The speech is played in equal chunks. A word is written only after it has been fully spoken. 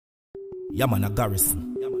Yeah, man, a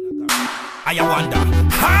garrison.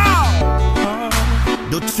 Hiawondah. How?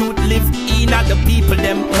 The truth live in the people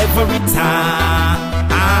them every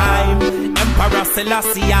time. Emperor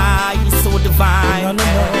Selassie, he's so divine.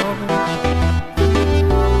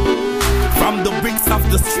 From the bricks of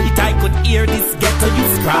the street, I could hear this ghetto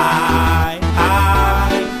youth cry.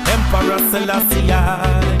 Emperor Selassie.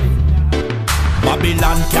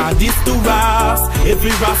 Babylon can't diss to us.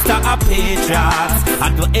 Every Rasta a patriot.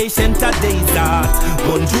 At the ancient days that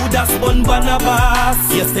Bun Judas, Bun Barnabas.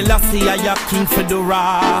 Yes, Selassie I a king for the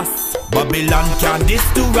ras. Babylon can't diss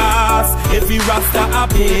to us. Every Rasta a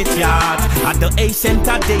patriot. At the ancient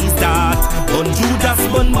days that Bun Judas,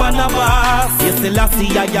 Bun Barnabas. Yes,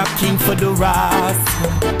 Selassie I a king for the ras.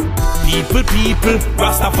 People,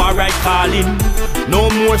 Rastafari calling. No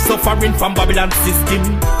more suffering from Babylon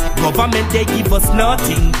system. Government they give us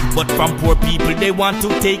nothing, but from poor people they want to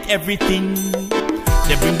take everything.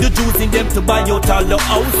 They bring the Jews in them to buy out all the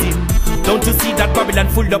housing. Don't you see that Babylon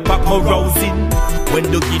full up of carousing? When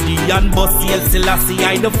the Gideon bus Selassie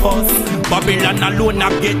I the fuss. Babylon alone a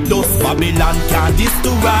get dust. Babylon can't diss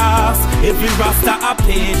to us. Every Rasta a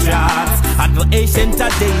patriot. At the ancient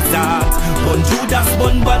days that Bun Judas,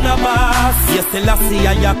 Bun Barnabas. Yes, Selassie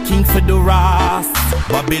I a king for the ras.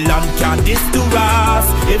 Babylon can't diss to us.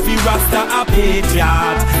 Every Rasta a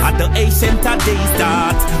patriot. At the ancient days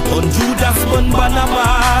that Bun Judas, Bun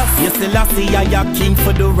Barnabas. Yes, Selassie I a king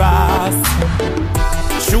for the ras.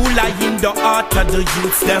 True lie in the heart of the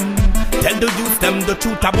youths them. Tell the youths them the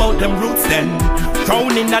truth about them roots then.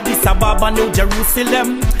 Crown in Addis Ababa, New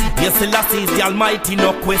Jerusalem. Yes, Selassie is the Almighty,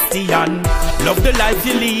 no question. Love the life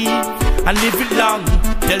you live and live it long.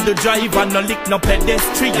 Tell the driver no lick no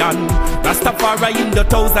pedestrian. Rastafari in the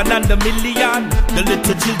thousand and the million. The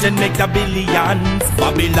little children make the billions.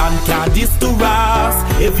 Babylon can't diss to us.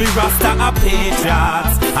 Every Rasta a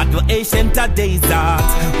patriot. At the ancient days that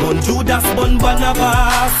Bun Judas, Bun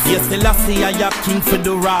Barnabas. Yes, Selassie I a king for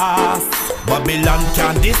the ras. Babylon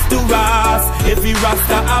can't diss to us. Every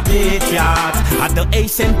Rasta a patriot. At the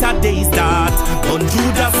ancient days that Bun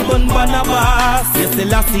Judas, Bun Barnabas. Yes,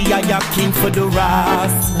 Selassie I a king for the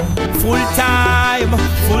ras. Full time,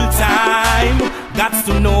 gots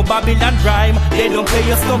to know Babylon rhyme. They don't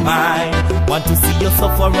pay us no mind. Want to see you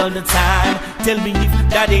suffer all the time. Tell me if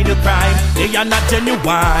that ain't a crime. They are not genuine.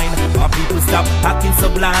 Our people stop acting so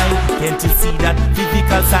blind. Can't you see that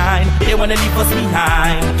physical sign? They wanna leave us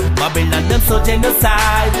behind. Babylon them so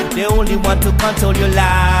genocide. They only want to control your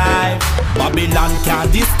life. Babylon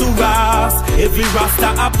can't diss to us. Every Rasta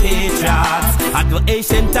a patriot. At the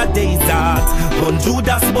ancient days that Bun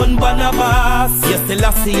Judas, Bun Barnabas. Yes,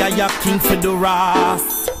 Selassie I a king for the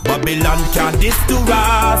ras. Babylon can't diss to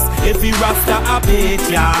us. Every Rasta a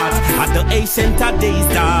patriot. At the ancient days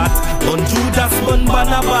that Bun Judas, Bun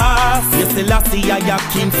Barnabas. Yes, Selassie I a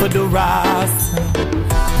king for the ras.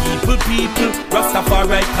 People,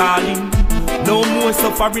 Rastafari calling. No more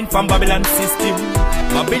suffering from Babylon system.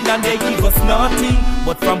 Babylon they give us nothing,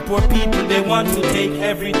 but from poor people they want to take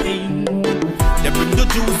everything. They bring the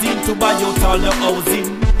Jews in to buy out all the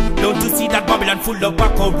housing. Don't you see that Babylon full of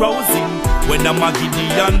carousing? When I'm a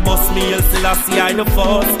Gideon bust me, Selassie I the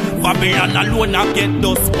first. Babylon alone I get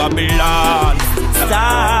dust. Babylon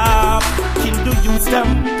stop, kill the youth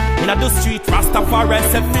them. In the street Rastafari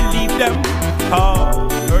said believe them. Oh,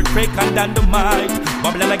 earthquake and dynamite.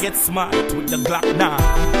 Babylon I get smart with the Glock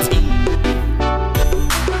 9.